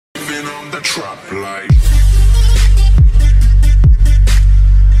on the trap like.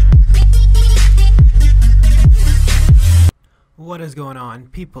 What is going on,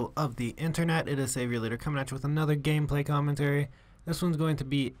 people of the internet? It is Savior Leader coming at you with another gameplay commentary. This one's going to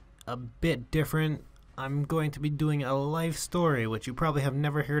be a bit different. I'm going to be doing a life story, which you probably have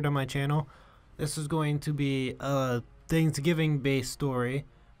never heard on my channel. This is going to be a Thanksgiving based story.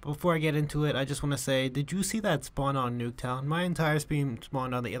 Before I get into it, I just want to say, did you see that spawn on Nuketown? My entire team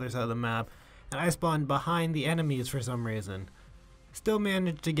spawned on the other side of the map, and I spawned behind the enemies for some reason. Still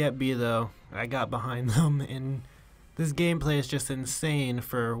managed to get B though. I got behind them, and this gameplay is just insane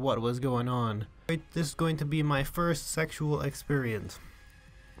for what was going on. This is going to be my first sexual experience.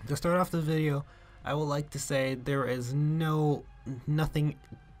 To start off the video, I would like to say there is nothing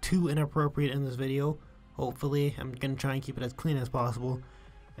too inappropriate in this video. Hopefully, I'm going to try and keep it as clean as possible.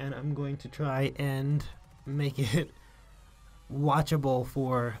 And I'm going to try and make it watchable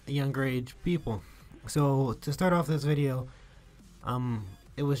for younger age people. So to start off this video,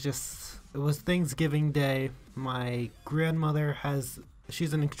 it was Thanksgiving Day. My grandmother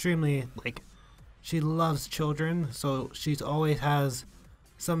she's an extremely, she loves children, so she's always has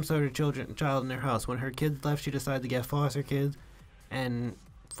some sort of child in her house. When her kids left, she decided to get foster kids, and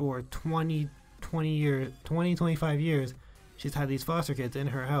for 25 years she's had these foster kids in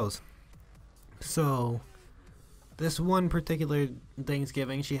her house. So this one particular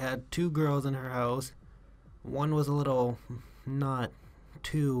Thanksgiving, she had two girls in her house. One was a little not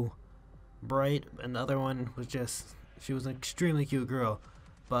too bright, and the other one was she was an extremely cute girl,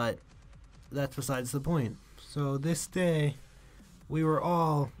 but that's besides the point. So this day we were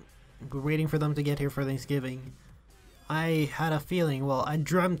waiting for them to get here for Thanksgiving. I had a feeling, well, I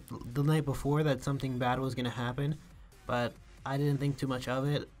dreamt the night before that something bad was gonna happen, but I didn't think too much of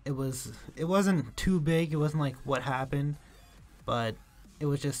it. It wasn't too big. It wasn't like what happened, but it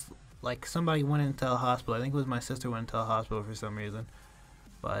was just like somebody went into a hospital. I think it was my sister went into a hospital for some reason.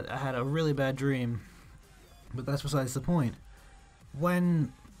 But I had a really bad dream. But that's besides the point.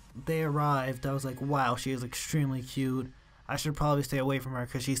 When they arrived, I was like, wow, she is extremely cute. I should probably stay away from her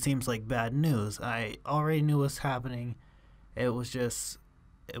because she seems like bad news. I already knew what was happening. It was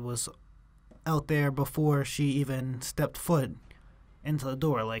out there before she even stepped foot into the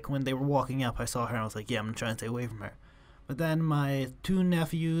door. Like when they were walking up, I saw her and I was like, yeah, I'm gonna try and stay away from her. But then my two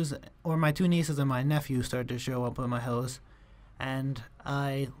nieces and my nephew started to show up at my house, and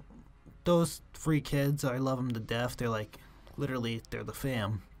those three kids, I love them to death. They're like, literally, they're the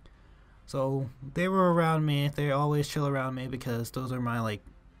fam. So they were around me. They always chill around me because those are my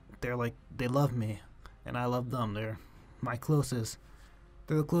they love me and I love them. They're my closest.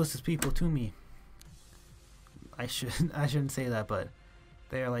 They're the closest people to me. I shouldn't say that, but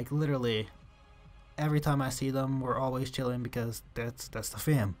they're like literally every time I see them, we're always chilling because that's the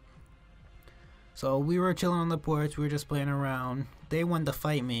fam. So we were chilling on the porch. We were just playing around. They wanted to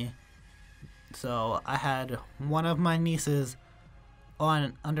fight me, so I had one of my nieces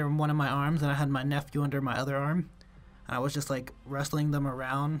under one of my arms, and I had my nephew under my other arm. And I was just like wrestling them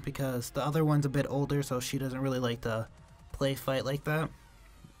around because the other one's a bit older, so she doesn't really like to play fight like that.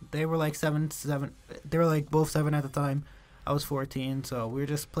 They were like seven. They were like both 7 at the time. I was 14, so we were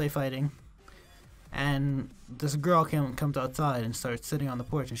just play fighting. And this girl comes outside and starts sitting on the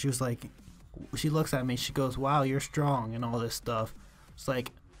porch, and she was like, she looks at me. She goes, "Wow, you're strong," and all this stuff. It's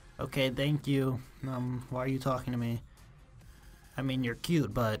like, okay, thank you. Why are you talking to me? I mean, you're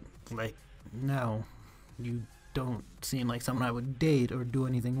cute, but like, no, you don't seem like someone I would date or do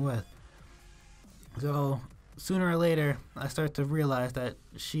anything with. So sooner or later, I start to realize that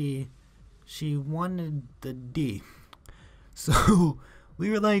she wanted the D. So we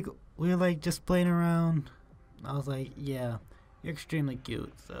were like just playing around. I was like, yeah, you're extremely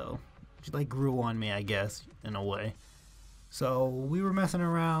cute. So she like grew on me, I guess, in a way. So we were messing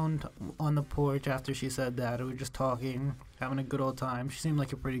around on the porch after she said that. We were just talking, having a good old time. She seemed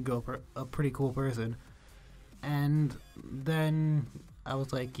like a pretty cool person. And then I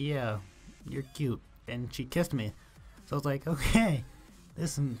was like, yeah, you're cute. And she kissed me. So I was like, okay,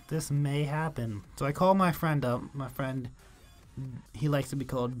 this may happen. So I called my friend up. My friend, he likes to be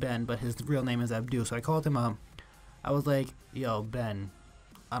called Ben, but his real name is Abdul. So I called him up. I was like, yo, Ben,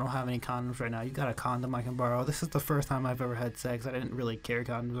 I don't have any condoms right now. You got a condom I can borrow? This is the first time I've ever had sex. I didn't really carry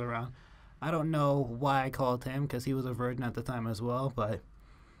condoms around. I don't know why I called him, because he was a virgin at the time as well, but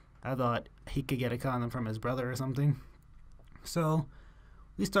I thought he could get a condom from his brother or something. So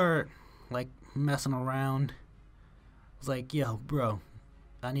we start like messing around. I was like, yo, bro,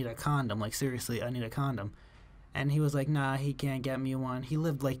 I need a condom. Like, seriously, I need a condom. And he was like, nah, he can't get me one. He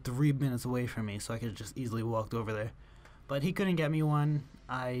lived like 3 minutes away from me, so I could just easily walked over there. but he couldn't get me one.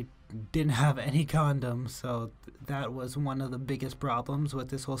 I didn't have any condoms, so that was one of the biggest problems with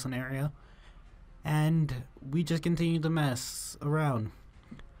this whole scenario. And we just continued to mess around.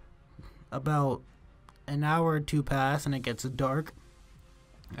 About an hour or two pass, and it gets dark.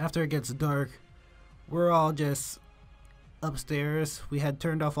 After it gets dark, we're all just upstairs. We had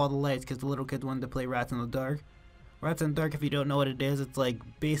turned off all the lights because the little kids wanted to play Rats in the Dark. Rats in the Dark, if you don't know what it is, it's like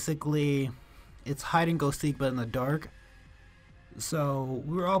basically it's hide and go seek but in the dark. So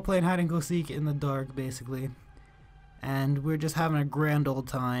we were all playing hide and go seek in the dark basically, and we're just having a grand old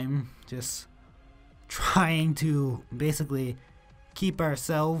time, just trying to basically keep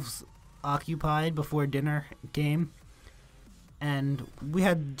ourselves occupied before dinner came. And we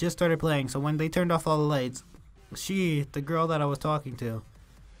had just started playing, so when they turned off all the lights, the girl that I was talking to,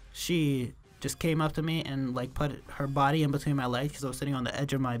 she just came up to me and like put her body in between my legs because I was sitting on the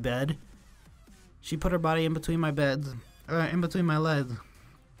edge of my bed. She put her body in between my in between my legs,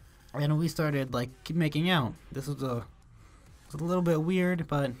 and we started like making out. This was a little bit weird,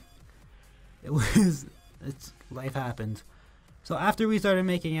 but it's life happens. So after we started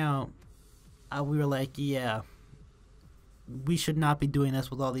making out, we were like, yeah, we should not be doing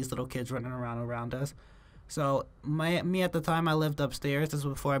this with all these little kids running around us. So me at the time, I lived upstairs. This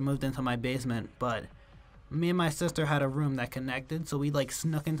was before I moved into my basement, but me and my sister had a room that connected, so we like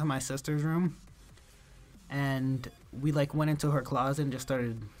snuck into my sister's room, and we like went into her closet and just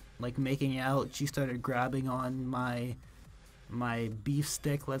started like making out. She started grabbing on my beef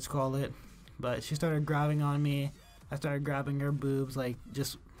stick, let's call it, but she started grabbing on me. I started grabbing her boobs, like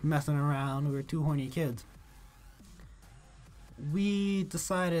just messing around. We were two horny kids. We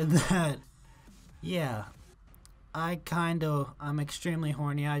decided that, yeah, I'm extremely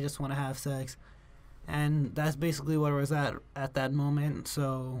horny. I just want to have sex. And that's basically what it was at that moment.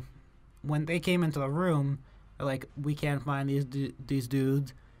 So when they came into the room, they're like, we can't find these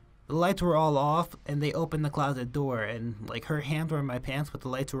dudes. The lights were all off, and they opened the closet door, and like her hands were in my pants, but the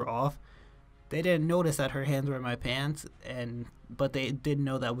lights were off. They didn't notice that her hands were in my pants, but they did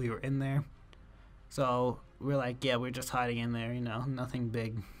know that we were in there. So we're like, yeah, we're just hiding in there, nothing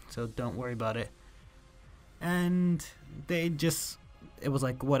big, so don't worry about it. And it was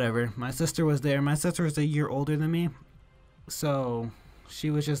like, whatever. My sister was there. My sister was a year older than me, so she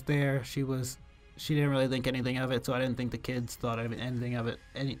was just there. She didn't really think anything of it, so I didn't think the kids thought anything of it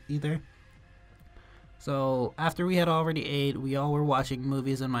either. So after we had already ate, we all were watching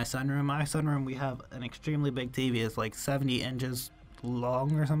movies in my sunroom. My sunroom, we have an extremely big TV. It's like 70 inches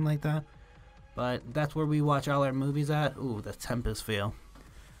long or something like that. But that's where we watch all our movies at. Ooh, the Tempest feel.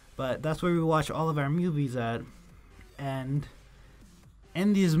 But that's where we watch all of our movies at. And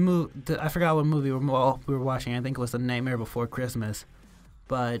in these I forgot what movie we were watching. I think it was The Nightmare Before Christmas.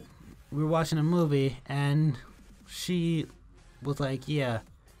 But we were watching a movie, and she was like, yeah,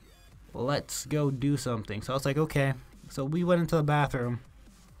 let's go do something. So I was like, okay. So we went into the bathroom,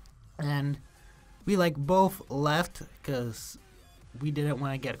 and we like both left because we didn't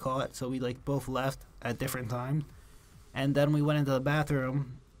want to get caught. So we like both left at different times, and then we went into the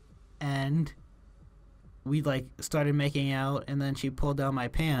bathroom, and we like started making out, and then she pulled down my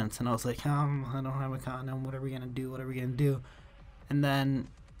pants, and I was like, I don't have a condom. What are we gonna do? And then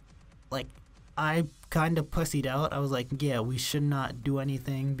like I kind of pussied out. I was like, yeah, we should not do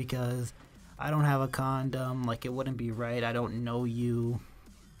anything because I don't have a condom. Like, it wouldn't be right. I don't know you.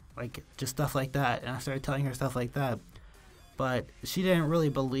 Like, just stuff like that. And I started telling her stuff like that. But she didn't really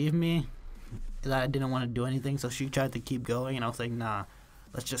believe me that I didn't want to do anything. So she tried to keep going. And I was like, nah,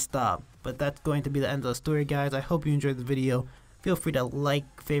 let's just stop. But that's going to be the end of the story, guys. I hope you enjoyed the video. Feel free to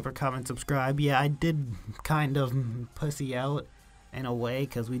like, favorite, comment, subscribe. Yeah, I did kind of pussy out in a way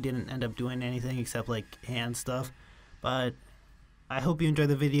because we didn't end up doing anything except like hand stuff. But I hope you enjoyed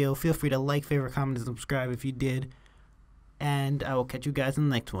the video. Feel free to like, favorite, comment, and subscribe if you did, and I will catch you guys in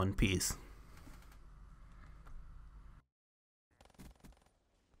the next one. Peace.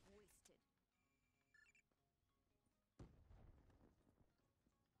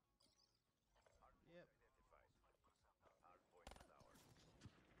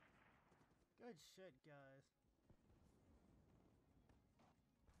 Good shit, guys.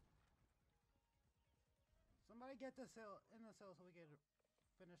 Somebody get this in the cell so we can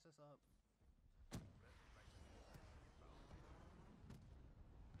finish this up.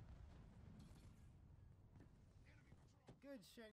 Good shit.